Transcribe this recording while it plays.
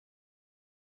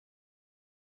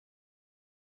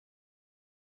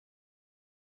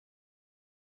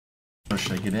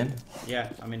Should I get in? Yeah,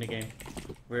 I'm in the game.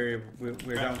 We're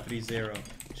down 3-0.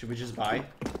 Should we just buy?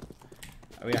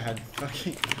 Oh yeah, I had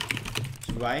fucking.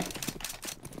 Should we buy?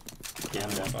 Yeah, I'm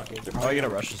down. Fuck it. They're probably gonna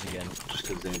rush us again. Just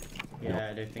because they.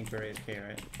 Yeah, they think we're AFK,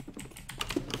 right?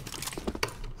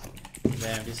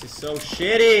 Damn, this is so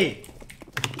shitty!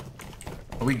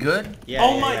 Are we good? Yeah,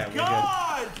 Oh yeah, my yeah, we're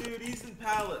god, dude, he's in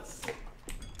pallets.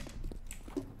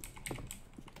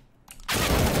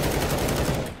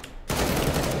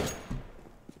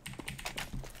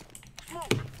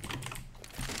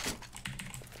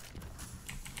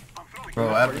 Bro,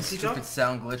 I have a stupid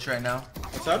sound glitch right now.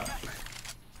 What's up?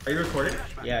 Are you recording?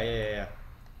 Yeah.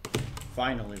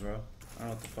 Finally, bro. I don't know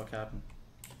what the fuck happened.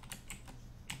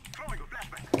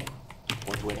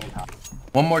 One's waiting.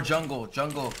 One more jungle.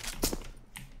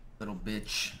 Little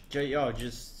bitch. Yo,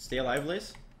 just stay alive,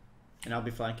 Liz. And I'll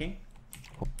be flanking.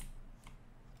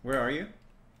 Where are you?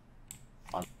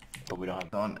 But we don't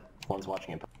have. On. One's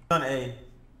watching it. On A.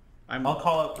 I'll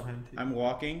call out for him too. I'm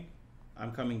walking.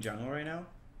 I'm coming jungle right now.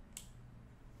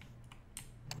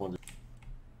 One's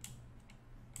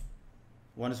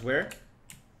One is where?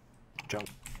 jump.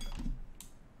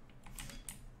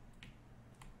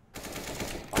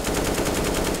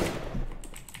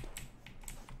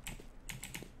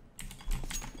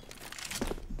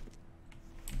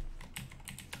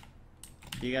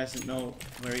 Do you guys know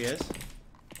where he is?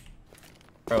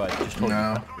 Bro, I just told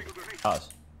No. you. Pause.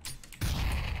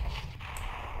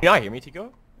 You not hear me,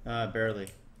 Teeqo? Barely.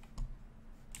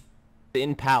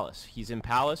 In Palace. He's in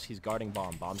Palace. He's guarding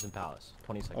bomb. Bomb's in Palace.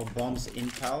 20 Oh, seconds. bombs in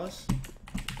palace?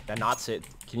 That not sit.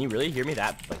 Can you really hear me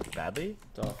that like badly?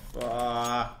 The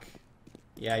fuck?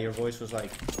 Yeah, your voice was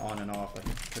like on and off.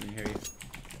 I couldn't hear you.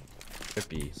 Could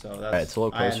be. So that's. Alright, it's a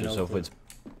little I had closer, no so if clue. it's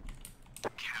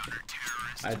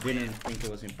I didn't think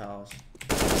it was in palace.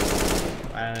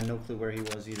 I had no clue where he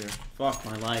was either. Fuck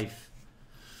my life.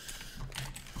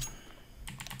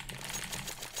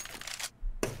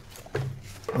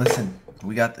 Listen,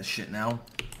 we got this shit now.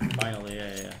 Finally,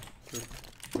 yeah.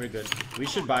 We're good. We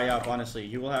should buy up, honestly.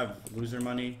 You will have loser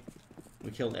money.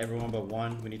 We killed everyone but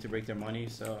one. We need to break their money,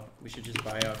 so we should just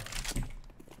buy up.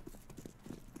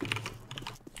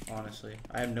 Honestly.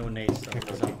 I have no nades though,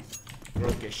 because I'm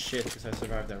broke as shit because I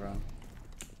survived that round.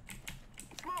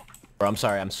 Bro, I'm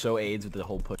sorry. I'm so AIDS with the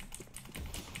whole push.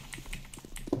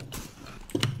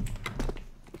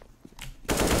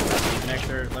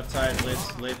 Connector, left side,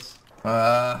 lids.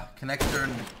 Connector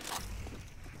and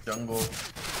jungle.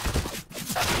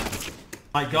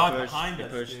 My god, Pushed, behind he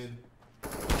us, pushed. dude.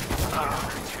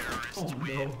 Oh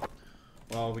no.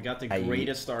 Well, we got the Aye.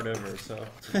 greatest start ever, so.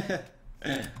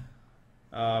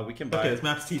 We can buy. Okay, this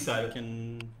map's We T-side.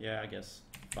 can, yeah, I guess.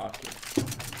 Fuck it.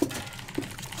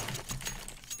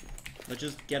 Let's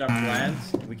just get our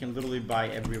plans. We can literally buy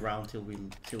every round till we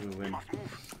win.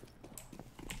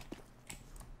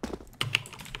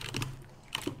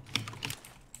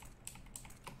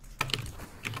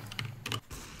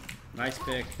 Nice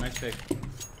pick.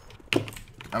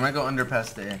 I'm gonna go under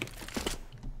past A.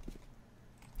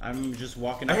 I'm just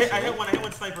walking I up hit slow.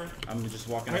 one sniper. I'm just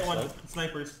walking I up hit one slow.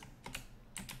 snipers.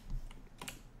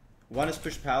 One is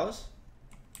push palace.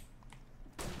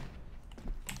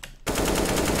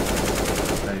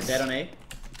 Nice. Dead on A.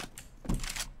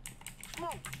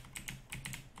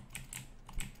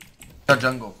 Got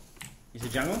jungle. Is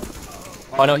it jungle?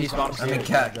 Oh no, he's bottom I mean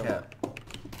stairs. cat.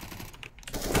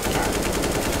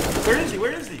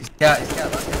 Where is he? Cat, he's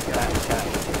cat, left cat.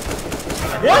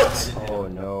 What? Oh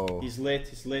no. He's lit.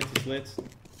 He's super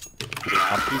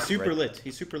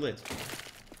lit.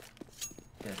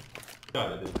 Yeah.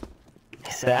 Got it, dude.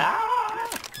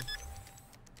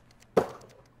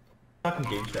 Fucking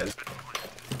game chat.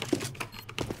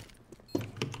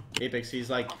 Apex, he's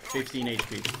like 15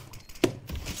 HP.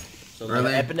 So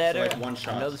Really? like, Epinator, so like one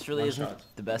shot. I know this really one isn't shot.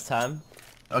 the best time.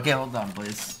 Okay, hold on,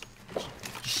 please.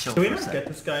 Just chill Can we for a not second. get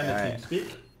this guy in the Alright. team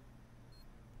speak?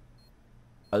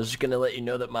 I was just gonna let you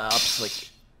know that my ops like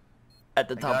at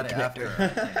the I top got of it the after.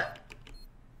 connector.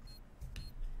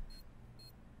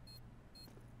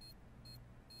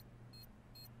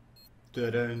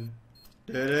 Dun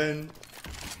dun.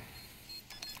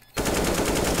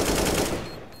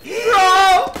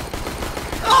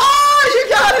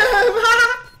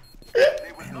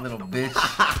 Little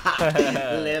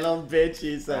bitch. Little bitch,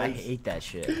 he I says. hate that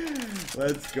shit.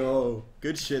 Let's go.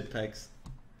 Good shit, Pex.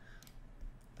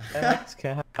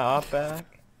 Can I hop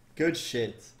back? Good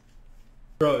shit.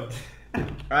 Bro,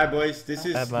 Alright, boys, this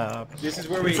is Have my op.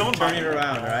 where we Someone turn buy it me.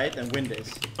 around, alright? And win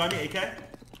this. buy me AK?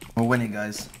 We're winning,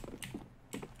 guys.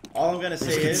 All I'm gonna say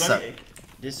This is, suck. Buy me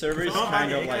this server is Someone buy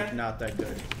kind me of AK? like not that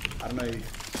good. I don't know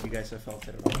if you guys have felt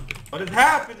it at all. What is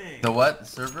happening? The what? The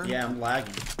server? Yeah, I'm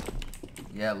lagging.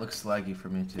 Yeah, it looks laggy for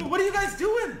me Dude, too. what are you guys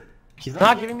doing? He's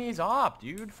Not giving me his op,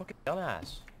 dude. Fucking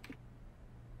dumbass.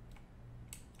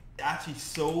 Actually,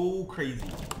 so crazy.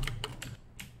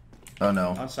 Oh no.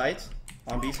 On site?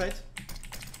 On B site?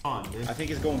 Come on, dude. I think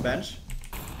he's going bench.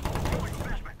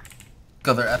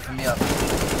 Go, they're effing me up.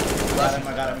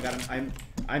 I got him.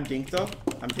 I'm dinked though.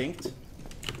 I'm dinked.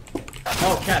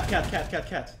 Oh,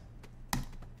 cat.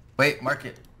 Wait, mark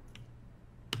it.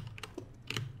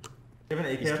 You have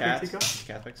an AK He's up here, cat. Teeqo? He's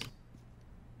cat fix.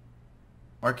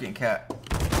 Mark it and cat.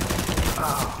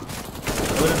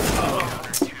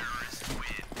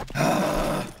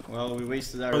 Well, we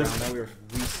wasted that round. Now we're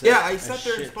reset. Yeah, I Ah, sat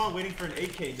there in shit. spawn waiting for an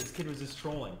AK. This kid was just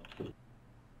trolling.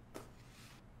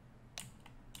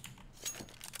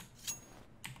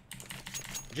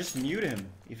 Just mute him.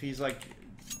 If he's like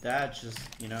that, just,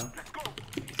 you know.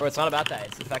 Bro, it's not about that.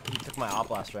 It's the fact that he took my op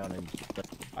last round and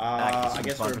I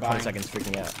guess we're for 20 buying. seconds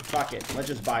freaking out. Fuck it. Let's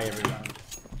just buy every round.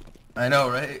 I know,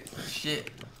 right? Shit.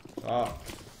 Oh,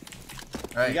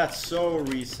 we Alright. got so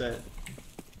reset.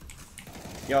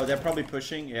 Yo, they're probably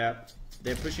pushing. Yeah,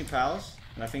 they're pushing pals,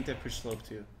 and I think they push slope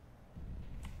too.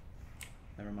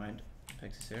 Never mind.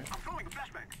 Pex is here.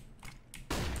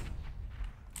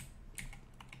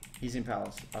 He's in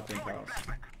palace. Up in palace.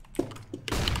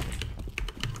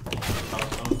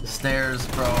 Stairs,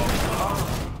 bro.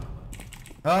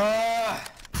 Ah!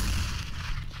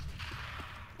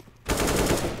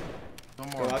 One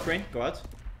Go more. out, Rain. Go out.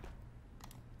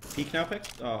 Peek now,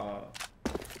 Pex. Oh.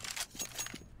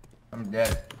 I'm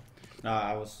dead.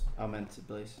 Nah, I meant to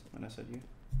Blaze when I said you.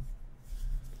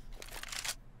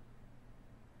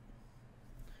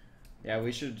 Yeah,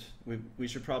 we should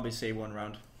probably save one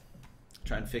round.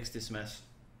 Try and fix this mess.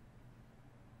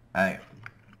 Alright.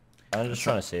 I'm just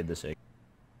trying to save this egg.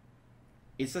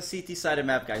 It's a CT sided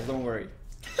map, guys. Don't worry.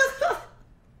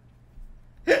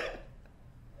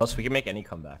 Plus, we can make any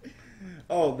comeback.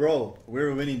 Oh, bro,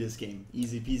 we're winning this game.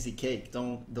 Easy peasy cake.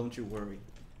 Don't you worry.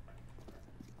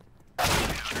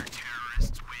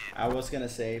 I was gonna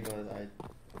say, but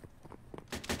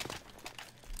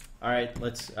All right,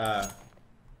 let's. I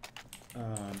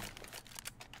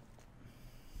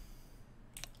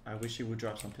wish you would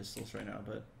drop some pistols right now,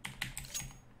 but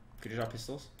could you drop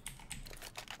pistols?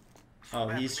 Oh,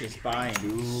 he's just buying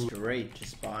straight,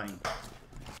 just buying.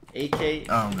 AK.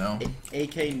 Oh no.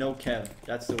 AK no Kev.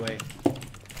 That's the way.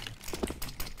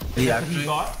 He He actually.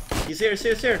 got? He's here.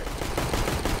 He's here.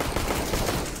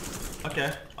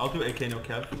 Okay, I'll do AK no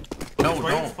Kev. No, It's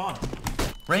right in don't. spawn.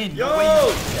 Rain, Yo! no way.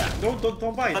 Yeah.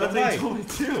 Don't buy. I Don't thought they buy. told me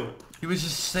too. He was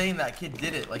just saying that kid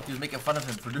did it. Like he was making fun of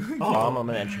him for doing it. Bomb, I'm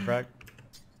an entry frag.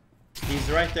 He's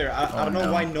right there. I don't know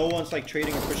no. why no one's like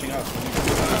trading or pushing up. He's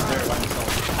there by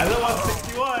himself. I live on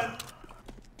 61.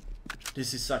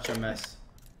 This is such a mess.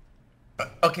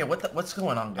 Okay, what's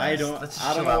going on, guys? I don't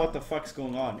chill know out. what the fuck's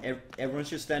going on. Everyone's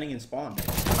just standing in spawn.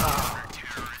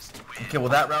 Okay, well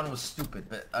that round was stupid,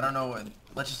 but I don't know.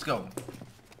 Let's just go.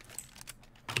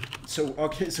 So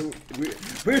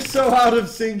we're so out of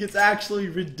sync. It's actually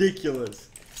ridiculous.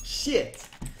 Shit.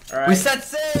 All right. We said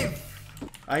save.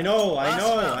 I know. Last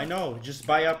round. I know. Just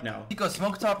buy up now. Teeqo,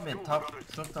 smoke top mid.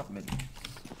 Smoke top mid.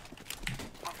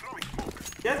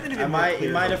 You guys need to be It more might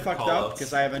clear have with fucked call-outs. up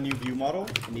because I have a new view model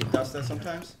and it does that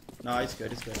sometimes. No, it's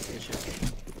good. It's good. It's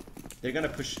shit. They're gonna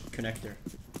push connector.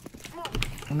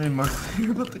 I'm not even more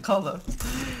clear about the call up.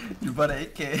 You bought an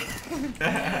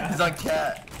 8K. He's on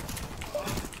cat.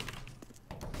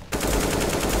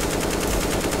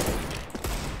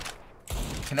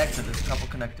 Connector, there's a couple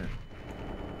connector.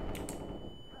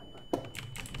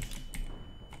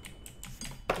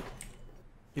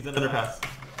 He's underpass.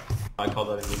 I called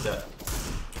that in the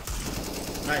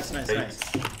Nice.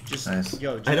 Just Nice.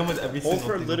 yo, I hit him just with every hold single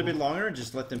for a thing. little bit longer and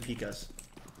just let them peek us.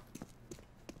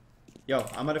 Yo,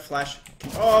 I'm gonna flash.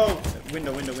 Oh,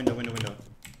 window.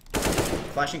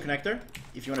 Flashing connector.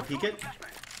 If you wanna peek it.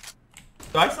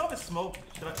 So I saw the smoke.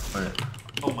 Should I? Wait,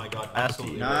 Oh my god,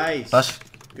 absolutely. Nice. flash,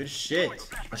 Good shit.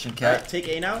 flashing Alright, cat. take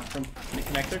A now from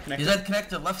connector. He's at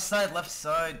connector, left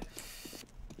side.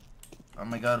 Oh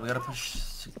my god, we gotta push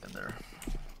together.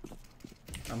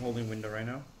 I'm holding window right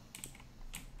now.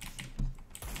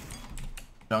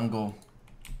 Jungle.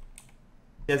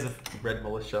 He has a red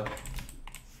militia.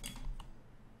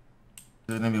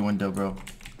 There's gonna be window, bro.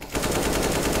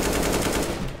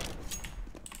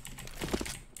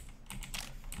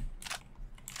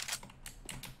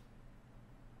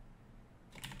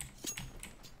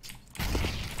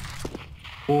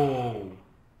 Oh.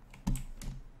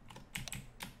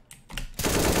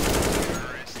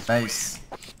 Nice.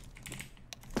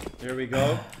 There we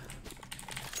go.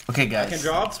 Okay, guys. I can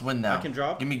drop. Let's win now. I can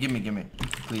drop. Give me.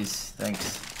 Please,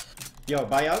 thanks. Yo,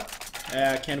 buy out.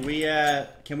 Can we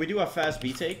do a fast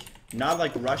B take? Not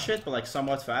like rush it, but like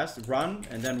somewhat fast. Run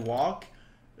and then walk.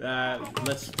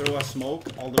 Let's throw a smoke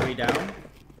all the way down,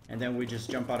 and then we just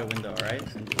jump out a window,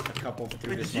 alright? And a couple through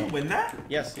Wait, the did you smoke. win that?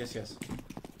 Yes.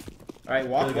 Alright,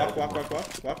 walk.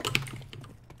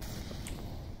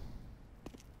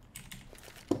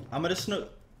 I'm gonna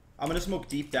smoke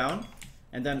deep down,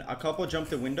 and then a couple jump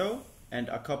the window, and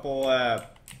a couple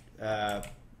go.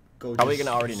 Probably just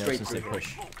gonna already know straight since through. they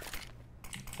push.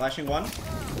 Flashing one.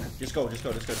 Just go.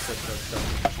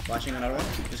 Flashing another one.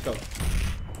 Just go.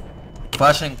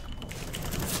 Flashing.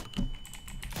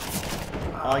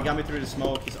 Oh, he got me through the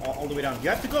smoke. He's all the way down. You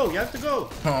have to go.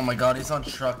 Oh my god, he's on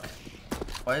truck.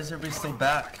 Why is everybody still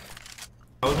back?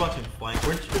 I was watching flank.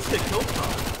 Where'd you just get killed from?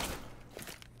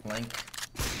 Blank.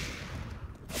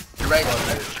 You're right.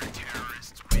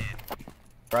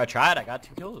 Bro, I tried. I got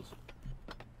 2 kills.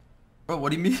 Bro,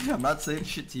 what do you mean? I'm not saying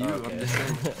shit to you. Okay. I'm just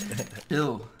saying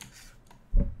chill.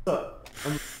 What's up?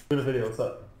 I'm doing a video. What's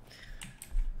up?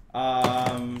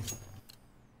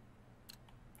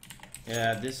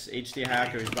 Yeah, this HD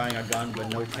hacker is buying a gun but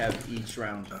no cap each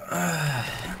round.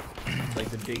 Like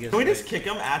the biggest. Can we just kick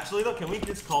him? Actually, though, can we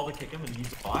just call to kick him and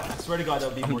use a bot? I swear to God, that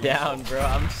would be I'm more down, useful. bro.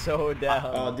 I'm so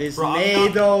down. Oh, this Bro,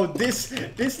 nade though. This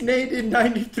nade did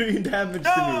 93 damage to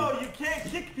No, you can't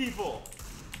kick people.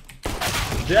 me.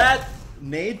 That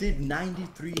nade did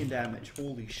 93 in damage.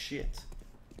 Holy shit.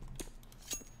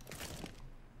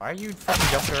 Why are you fucking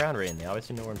jumping around right now? I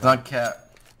obviously know where I'm It's on cat.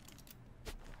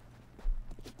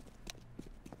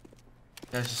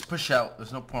 Guys, just push out.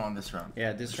 There's no point on this round.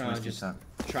 Yeah, this round wasting just time.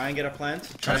 try and get a plant.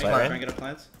 Try Try to plant. and get a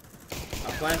plant.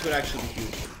 A plant would actually be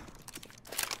huge.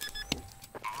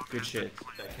 Good shit.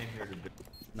 I came here to do.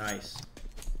 Nice.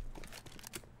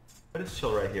 Let's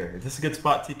chill right here. Is this a good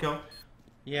spot, Teeqo?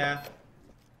 Yeah,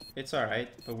 it's alright,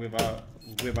 but with a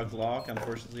Glock,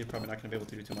 unfortunately, you're probably not gonna be able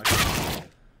to do too much.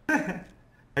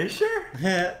 Are you sure?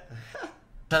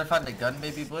 Try to find a gun,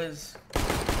 maybe, Blaze.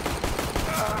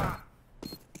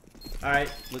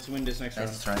 Alright, let's win this next round.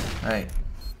 Nice try. Alright.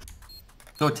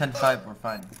 Go 10-5, we're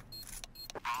fine.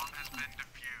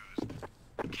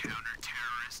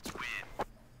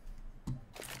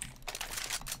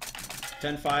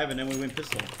 10-5, and then we win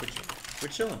pistol. We're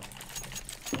chilling.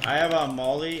 I have a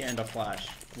molly and a flash.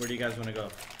 Where do you guys want to go?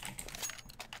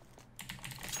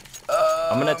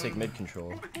 I'm gonna take mid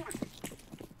control.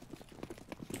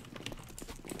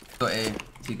 Go A,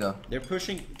 Teeqo. They're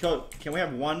pushing. Go. Can we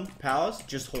have one palace?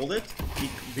 Just hold it.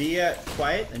 Be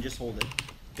quiet and just hold it.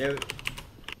 They're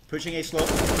pushing A slope.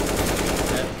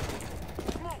 Dead.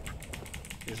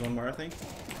 There's one more, I think.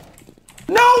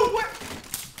 No! What?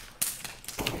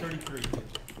 33.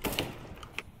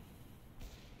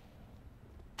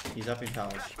 He's up in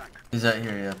palace. He's out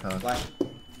here, yeah, pal. Flash.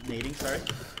 Nading, sorry.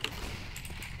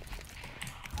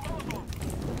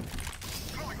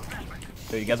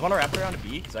 So you guys want to wrap it around to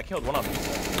B? Because I killed one on B.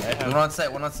 One on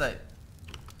site, one on site.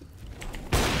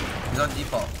 He's on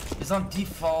default. He's on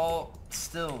default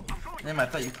still. Damn, I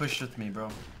thought you pushed with me, bro.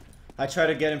 I tried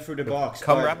to get him through the box.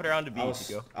 Come but wrap it around to B, I was,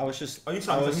 Teeqo. I was just. Oh, you I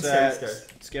saw him. was He's stairs.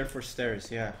 scared for stairs.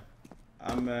 Yeah.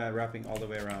 I'm wrapping all the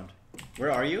way around.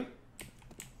 Where are you?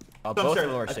 Both I'm of sorry.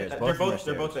 them are stairs. They're Both of them are both.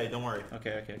 They're both stairs. A. Don't worry.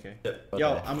 Okay. Yeah. Both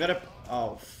Yo, A. I'm gonna.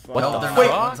 Oh fuck. No, they're Wait,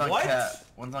 not. One's on what? cat.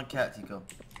 One's on cat, Teeqo.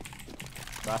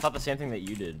 Bro, I thought the same thing that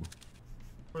you did.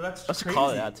 Bro, that's Let's crazy. call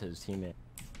it out to his teammate.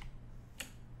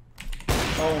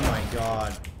 Oh my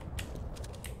god.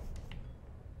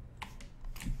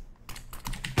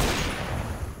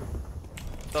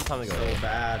 Still time to go. So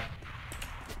bad.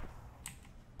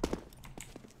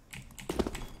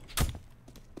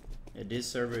 Yeah, this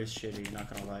server is shitty, not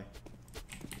gonna lie.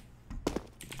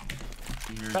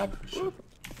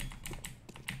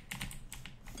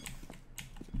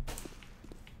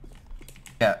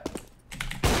 Cat.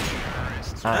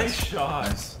 Nice shot.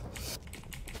 Nice.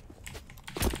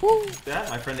 Yeah,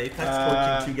 my friend Apex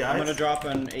coaching 2 guys. I'm gonna drop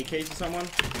an AK to someone.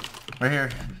 Right here.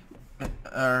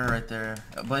 Right there.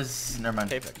 Blaze, never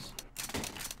mind. Apex.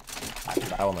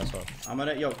 I will myself. I'm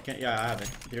gonna, yeah, I have it.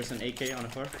 There's an AK on the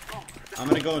floor. I'm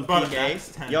gonna go and Brought peek it A. back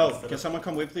to 10 Yo, instead can of- someone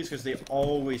come with please? Because they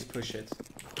always push it.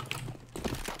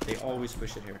 They always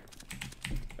push it here.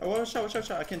 Oh, watch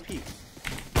out, I can peek.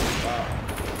 Wow.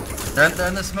 They're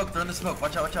in the smoke,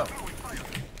 Watch out.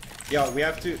 Yo, we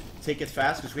have to take it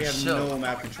fast because we have Chill. no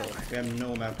map control.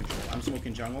 I'm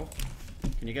smoking jungle.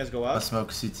 Can you guys go The up?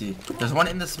 smoke, CT. There's one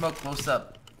in the smoke, close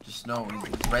up. Just know,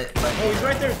 he's right. Oh, he's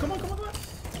right there. Come on.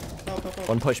 Help.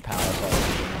 One push palace.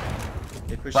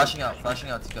 They push Flashing out, to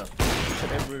go. Push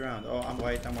it every round. Oh, I'm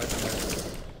white.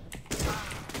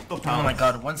 Go Oh Palace. my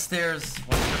god, one stairs.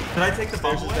 One Should I take the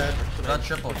bomb Stairs is away? dead. Should I- not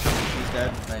triple. He's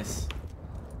dead. Nice.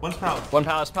 One's Palace. One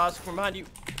palace from behind you.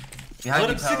 Behind Let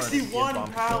you, him Palace. 61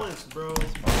 bomb. Palace, bro.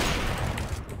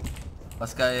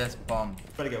 Last guy has bomb.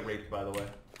 Better get raped, by the way.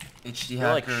 HD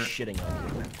They're like hacker. shitting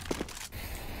on you.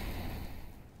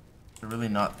 They're really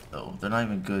not though. They're not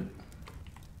even good.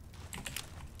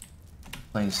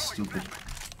 Playing stupid.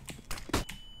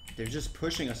 They're just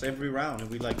pushing us every round, and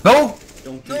we like No!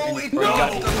 don't do No! anything.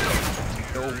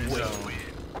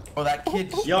 Oh, that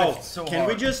kid Yo, whiffed so can hard.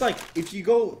 we just like, if you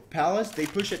go Palace, they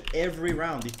push it every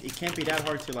round. It can't be that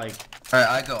hard to like. Alright,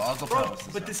 I'll go Bro, Palace.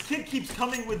 but this kid keeps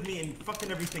coming with me and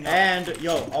fucking everything up. And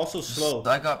yo, also slow.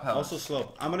 I got Palace. Also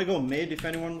slow. I'm gonna go mid if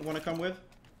anyone wanna come with.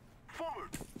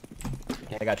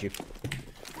 I got you.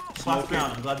 Class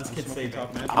ground. I'm glad this kid Smoking saved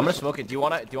top me. mid. I'm gonna smoke it. Do you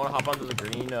wanna hop onto the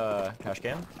green cash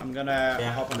can? I'm gonna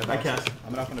Yeah, hop on the I boxes. can.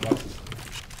 I'm gonna hop on the boxes.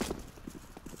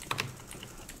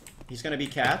 He's gonna be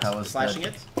cat. That was Flashing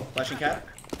dead. it. Flashing cat.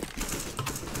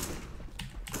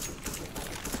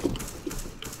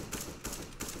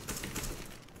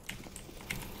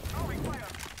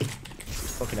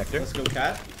 Go connector. Let's go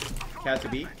cat. Cat to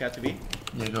B. Cat to B.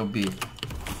 Yeah, go B.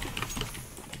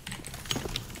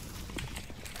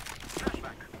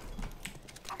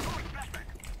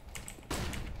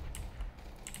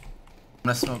 I'm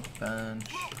gonna smoke bench.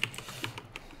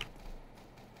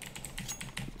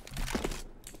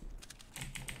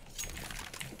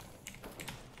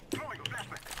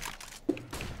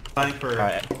 Planning for.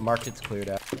 Alright, market's cleared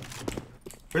out.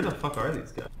 Where the fuck are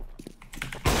these guys?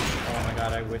 Oh my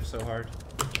god, I whiffed so hard.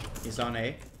 He's on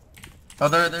A. Oh,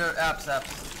 they're apps.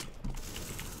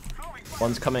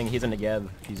 One's coming. He's in the Gev.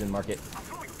 He's in market.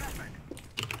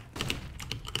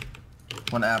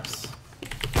 One apps.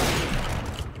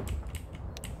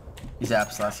 He's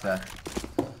apps, last guy.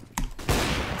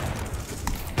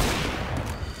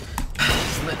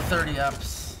 He's lit 30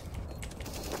 apps.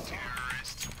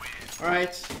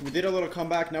 Alright, we did a little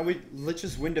comeback. Now let's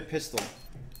just win the pistol.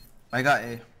 I got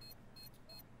A.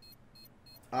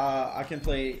 I can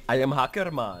play I am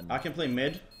Hackerman. I can play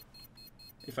mid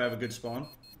if I have a good spawn.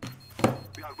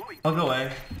 I'll go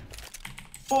A.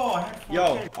 Oh, I had 4K.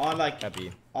 Yo, on like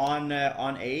Happy. on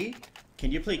A,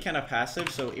 can you play kind of passive?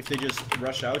 So if they just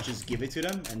rush out, just give it to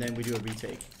them, and then we do a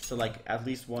retake. So like at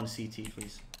least one CT,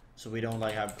 please. So we don't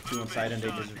like have two inside and they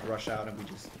just rush out and we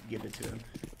just give it to them.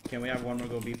 Can we have one more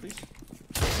go B, please?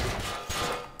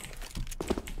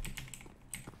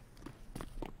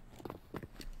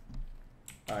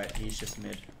 Alright, he's just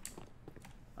mid.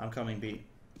 I'm coming B.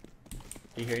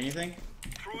 Do you hear anything?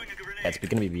 Yeah, it's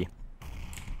gonna be B.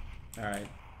 Alright.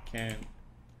 Can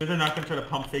They're not gonna try to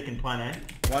pump fake in plan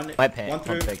A. one My pant, one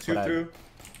through, pump fakes, two but I- through.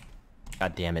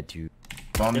 God damn it, dude.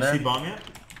 Bomb You see there? bomb yet?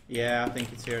 Yeah, I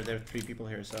think it's here. There are 3 people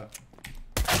here, so.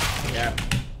 Yeah.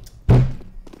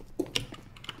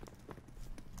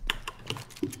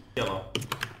 Yellow.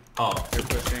 Oh, They're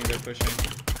pushing, they're pushing.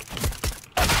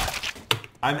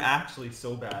 I'm actually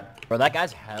so bad. Bro, that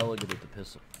guy's hella good with the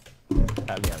pistol.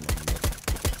 Have me on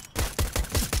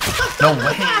No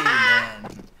way,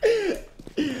 man.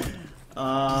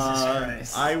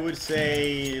 Christ. I would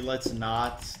say let's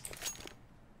not.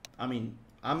 I mean,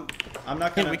 I'm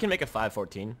not Hey, gonna. we can make a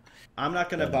 5-14. I'm not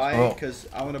gonna buy Oh. it because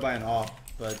I want to buy an off.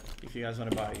 But if you guys want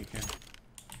to buy it, you can.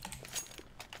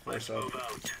 First off.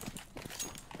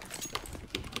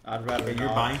 I'd rather. Wait, you're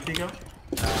not. buying Teeqo? No,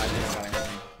 I didn't buy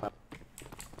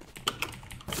anything.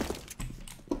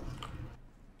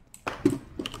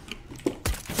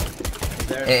 He's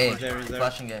there. A. He's there. He's there.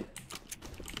 Flashing A.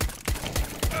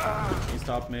 He's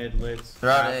top mid, lit. They're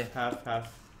out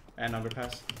half, and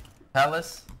underpass.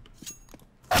 Palace.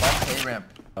 Bomb's A ramp.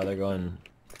 Oh, they're going.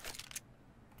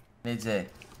 Needs A.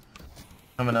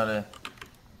 Coming out A.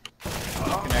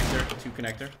 Two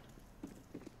connector.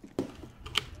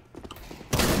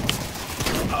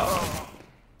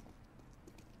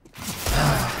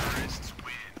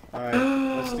 Alright,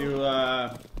 let's do,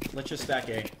 let's just stack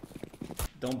A.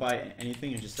 Don't buy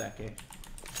anything and just stack A.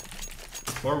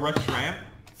 Or rush ramp?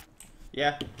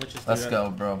 Yeah, let's just do Let's that. go,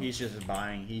 bro. He's just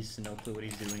buying. He's no clue what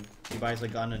he's doing. He buys a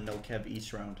gun and no kev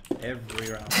each round.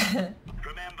 Every round.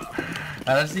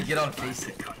 How does he get on face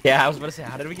it? Yeah, I was about to say,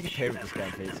 how did we get paired with this guy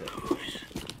and face it?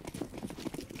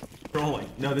 Trolling.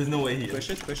 No, there's no way he is. Push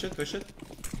it, push it, push it.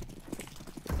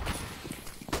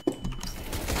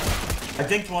 I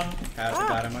dinked one. I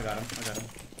got him, I got him, I got him.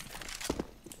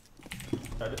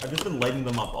 I've just been lighting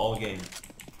them up all game.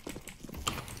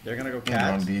 They're gonna go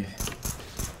Yeah, cat. B.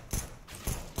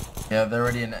 Yeah, they're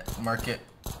already in market.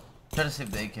 Try to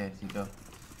save the AK, Teeqo.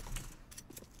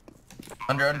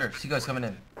 Under. Teeqo's coming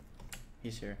in.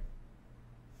 He's here.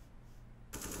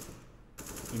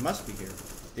 He must be here.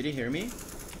 Did he hear me?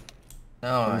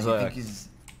 No, I He's think like- he's...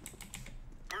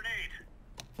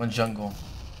 One jungle.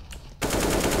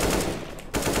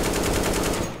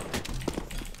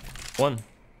 One.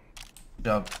 Good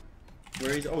job.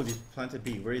 Where is? Oh, he's planted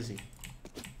B. Where is he?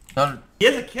 No, He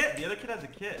has a kit. The other kid has a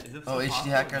kit. Is it oh, still HD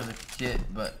possible? Hacker has a kit,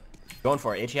 but Going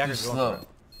for it. HE too Hacker's going slow. for it.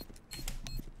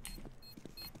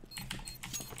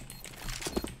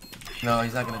 No,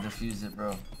 he's not gonna defuse it,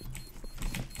 bro.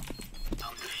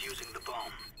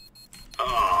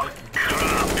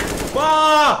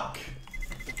 Fuck!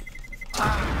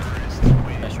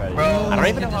 Nice try. Bro, I don't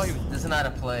even know he how just he. doesn't know how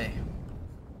to play.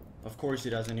 Of course he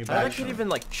doesn't. You How did back that kid even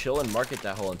like chill and market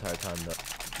that whole entire time though?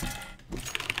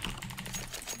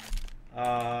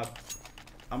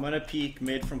 I'm gonna peek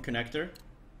mid from connector.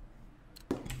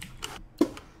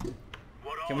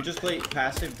 Can we just play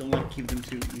passive? Don't like keep them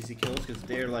too easy kills because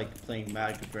they're like playing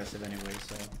mad aggressive anyway.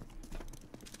 So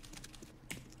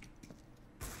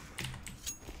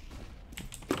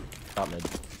Not mid.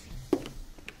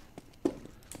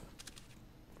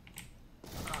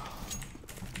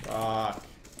 fuck.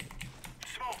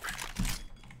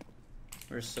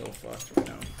 We're so fucked right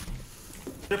now.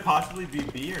 Could it possibly be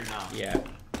B or no? Yeah,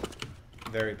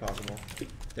 very possible.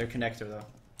 They're connector though.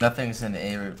 Nothing's in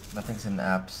A, or nothing's in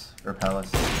apps or Palace.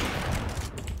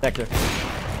 Vector.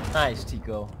 Nice,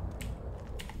 Teeqo.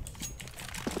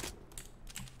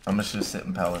 I'm just gonna sit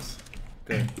in Palace.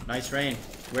 Good. Nice rain.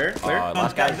 Where? Where?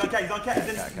 Last guy. He's on cat. He's on cat.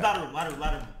 He's in Okay. ladder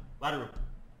room. Ladder room.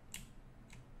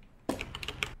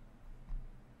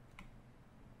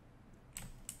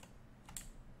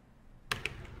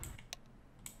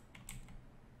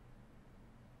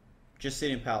 Just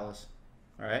sit in palace.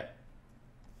 All right.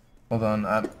 Hold on,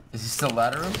 is he still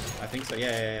ladder room? I think so.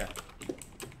 Yeah.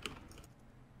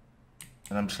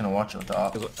 And I'm just gonna watch it with the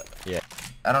op. Yeah.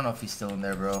 I don't know if he's still in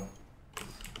there, bro.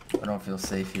 I don't feel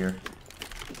safe here.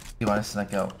 You want to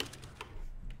sneak out?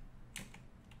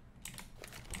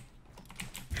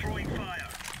 Throwing fire.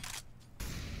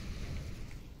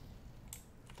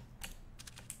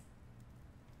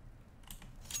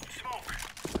 Smoke.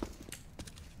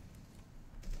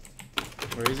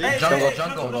 Where is he? Hey, Jungle, hey,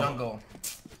 jungle, jungle. jungle.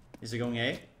 Is he going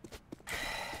A?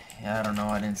 Yeah, I don't know.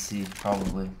 I didn't see.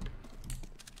 Probably.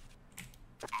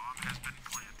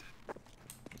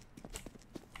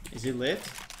 Is he lit?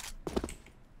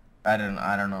 I don't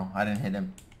know. I didn't hit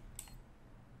him.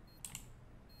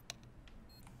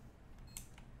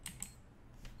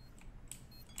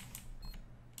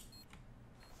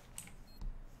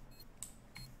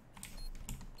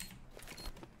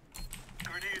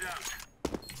 Grenade out.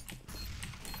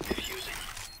 Defusing.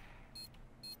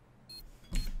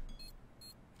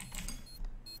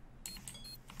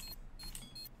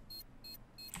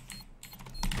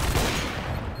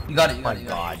 You got it. You My got it. You God,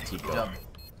 got it. Teeqo. Good job.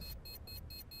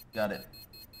 Got it.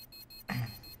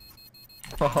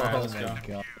 Alright, let's go.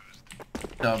 God.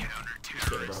 Good job.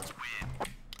 Shit, bro.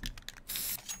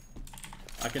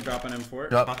 I can drop an M4.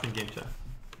 Drop. Nothing game chat.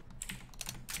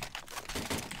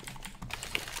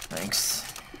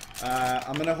 Thanks.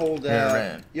 I'm gonna hold. Yeah,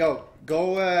 ran. Yo,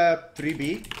 go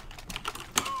 3B.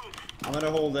 I'm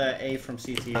gonna hold A from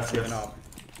CT That's given good. up.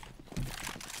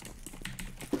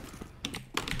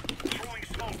 Throwing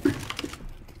smoke.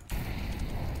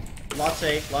 Lots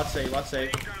A. Lots A. Lots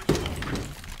A.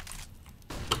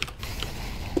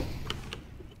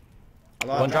 A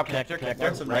lot One drop connector,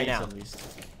 Lots of right nades now. at least.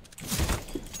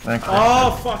 Thank you.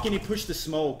 Oh fuck! And he pushed the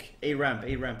smoke. A ramp.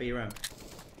 A ramp. A ramp.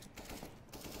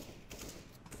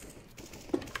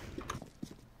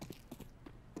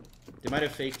 They might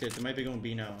have faked it. They might be going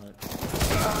B now.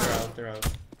 They're out. They're out.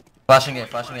 Flashing it.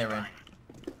 Flashing it, Rain.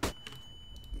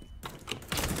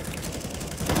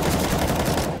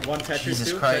 One Tetris.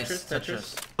 Jesus Two. Christ.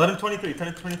 Tetris. Let him 23.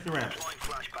 23 ramp. Throwing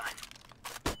flashbang.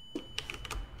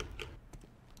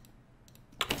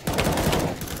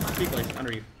 Peek lights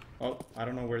under you. Oh, I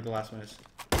don't know where the last one is.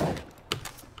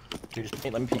 Dude, just, hey,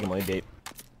 let me peek him. Let me bait.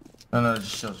 No,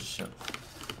 just chill, just chill.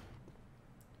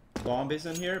 Bomb is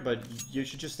in here, but you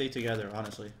should just stay together,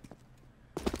 honestly.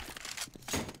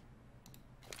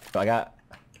 I got.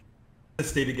 To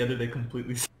stay together, they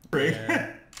completely spray.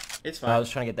 Yeah. It's I fine. was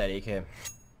trying to get that AK.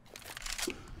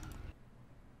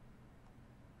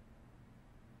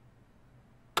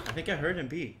 I think I heard him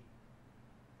B.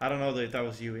 I don't know that that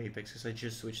was you, Apex, because I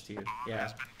just switched to you. Yeah,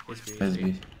 it's B. It's It's B.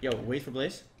 B. Yo, wait for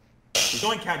Blaze. He's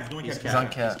going cat. He's going He's cat. He's on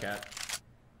cat. cat.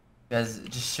 Guys,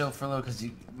 just chill for a little, because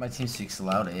my team speaks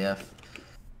loud AF.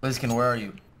 Blizkin, where are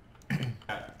you?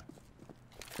 Cat.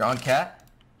 You're on cat?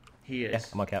 He is. Yeah,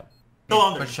 I'm on cap. Still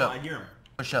on there. Push up. I hear him.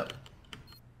 Push up.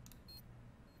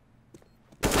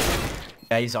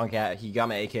 Yeah, he's on cat. He got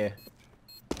my AK.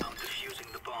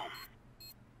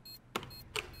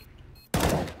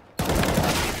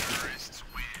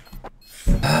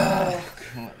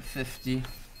 50.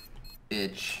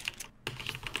 Bitch.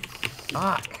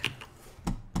 Fuck.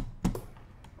 I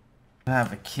don't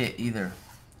have a kit either.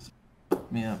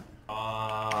 Yeah.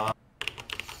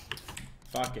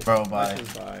 Fuck it. Bro, bye. Let's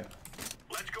just buy.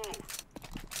 Let's go.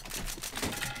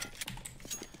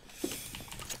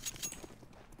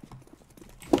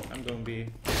 I'm going B.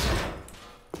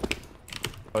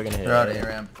 We're gonna hit. They're out of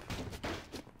ARAM.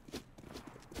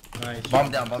 Nice.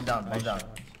 Bomb down, bomb down, bomb Nice down.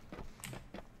 shot.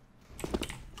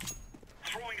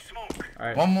 Throwing smoke.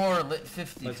 Alright. One more lit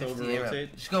 50. Let's 50 over-rotate. ARAM.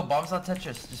 Just go, bombs on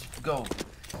Tetris. Just go.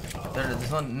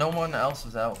 There's no one else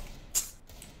was out.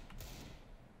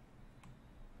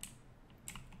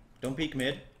 Don't peek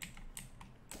mid.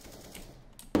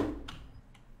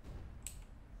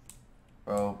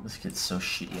 Bro, this kid's so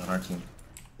shitty on our team.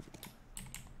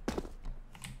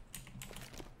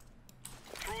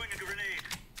 Throwing a grenade.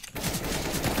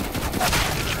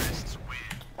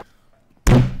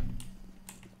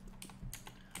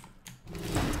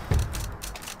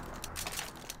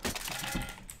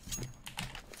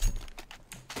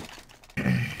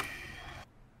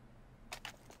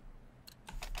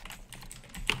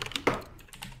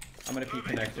 I'm gonna peek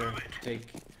connector.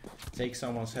 Take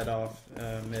someone's head off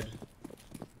mid.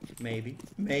 Maybe.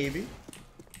 Maybe.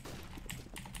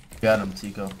 Got him,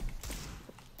 Teeqo.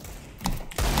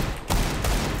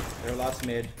 There are lots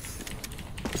mid.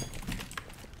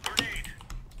 Grenade.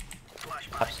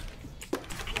 Flashbang.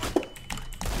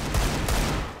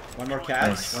 One more cat.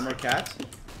 Nice. One more cat.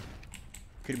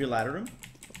 Could it be ladder room?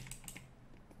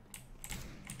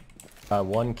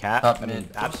 One cat. Top I mean,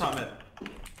 mid. What's top mid?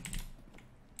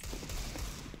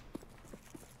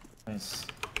 Nice.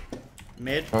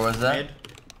 Mid. Where was that? Mid.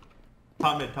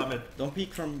 Top mid, top mid. Don't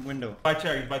peek from window. By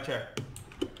chair, he's by chair.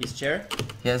 He's chair.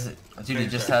 He has it. Dude, he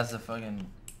just has the fucking...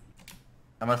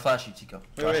 I'm gonna flash you, Teeqo.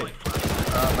 Wait, wait.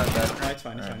 Oh, my bad. No, it's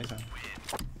fine, it's fine, it's fine.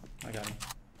 I got him.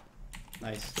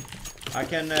 Nice. I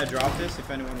can drop this if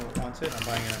anyone wants it. I'm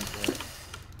buying an M4.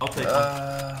 I'll take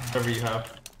whatever you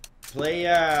have. Play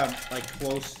like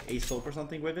close A slope or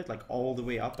something with it, like all the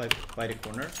way up by the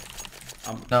corner.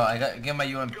 No, I got get my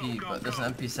UMP, but there's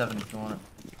an MP7 if you want it.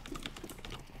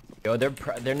 Yo,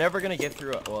 they're never gonna get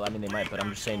through. Well, I mean they might, but I'm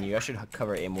just saying you guys should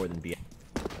cover A more than B.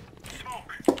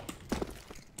 Smoke.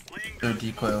 Laying They're down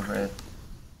decoy over A.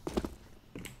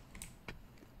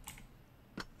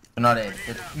 They're not A.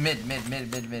 They're mid.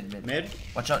 Mid.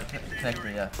 Watch out,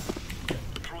 connector, yeah.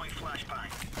 throwing flashbang.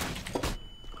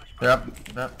 They're up.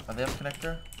 Are they up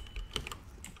connector?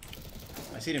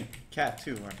 I see them cat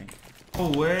too, I think. Oh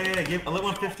wait, I lit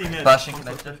 150 mid. Flashing One's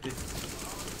connector.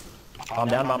 50. Bomb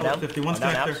down, bomb down. 50, one's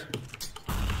Bomb down, connector.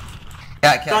 apps.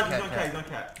 Cat. He's on cat, he's on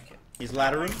cat. He's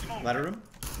ladder room. Ladder room.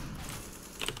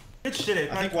 Good shit,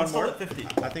 I think one more. at 50.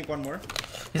 I think one more.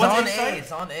 He's One's on inside. A.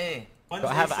 It's on A. One's So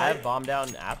I have inside. bomb down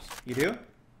apps. You do?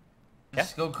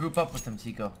 Just go group up with him,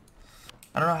 Teeqo.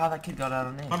 I don't know how that kid got out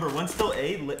on A. Remember, one's still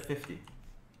A, lit 50.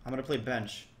 I'm gonna play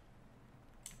bench.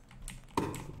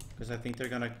 Because I think they're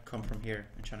gonna come from here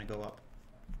and trying to go up.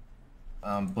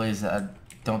 Blaze, I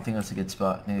don't think that's a good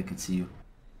spot. I think I could see you.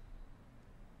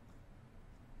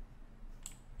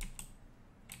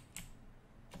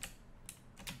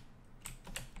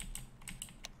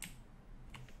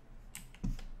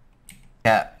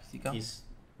 Cat, Teeqo?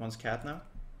 One's cat now.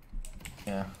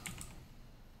 Yeah.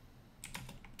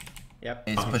 Yep.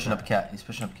 He's pushing up cat. He's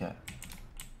pushing up cat.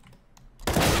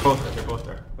 Both there, they're both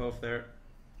there. Both there.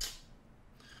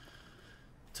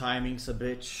 Timing's a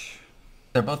bitch.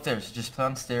 They're both there, so just play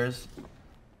on stairs.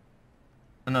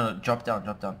 No, drop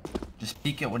down. Just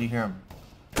peek it when you hear him.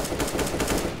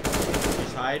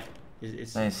 Just hide.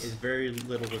 It's Nice. very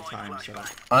little with time, so.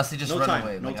 Honestly, just No run time,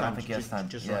 away. no Like, I time. don't think he has time.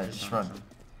 Just Yeah, run, just run.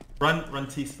 Run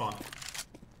T spawn.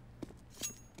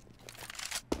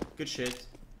 Good shit.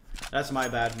 That's my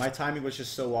bad. My timing was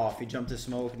just so off. He jumped to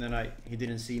smoke and then he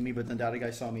didn't see me, but then the other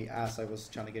guy saw me as I was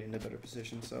trying to get in a better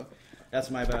position, so that's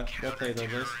my bad. Well played though,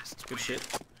 Blaze. Good shit.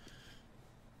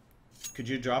 Could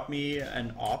you drop me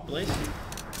an op, Blaze?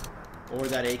 Or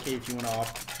that AK if you want to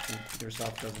op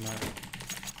yourself, doesn't matter.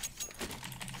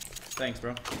 Thanks,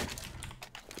 bro.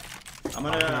 I'm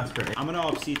gonna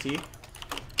op CT.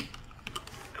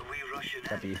 Are we rushing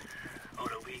That'd be.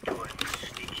 or are we going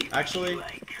sneaky? Actually,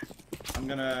 like? I'm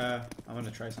gonna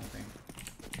try something.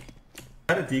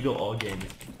 I had a deagle all game.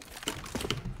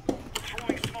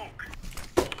 Throwing smoke.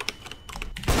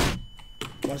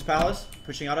 One's palace,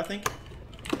 pushing out I think.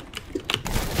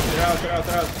 They're out. They're out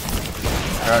A.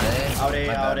 Out My A,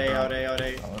 bad, out bro. A, out A, out A.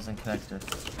 I wasn't connected.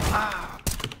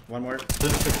 One more. This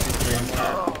is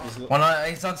 63. One more.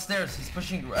 He's on stairs. He's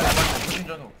pushing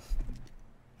jungle.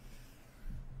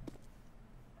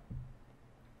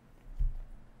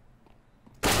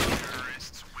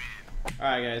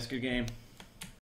 Alright guys, good game.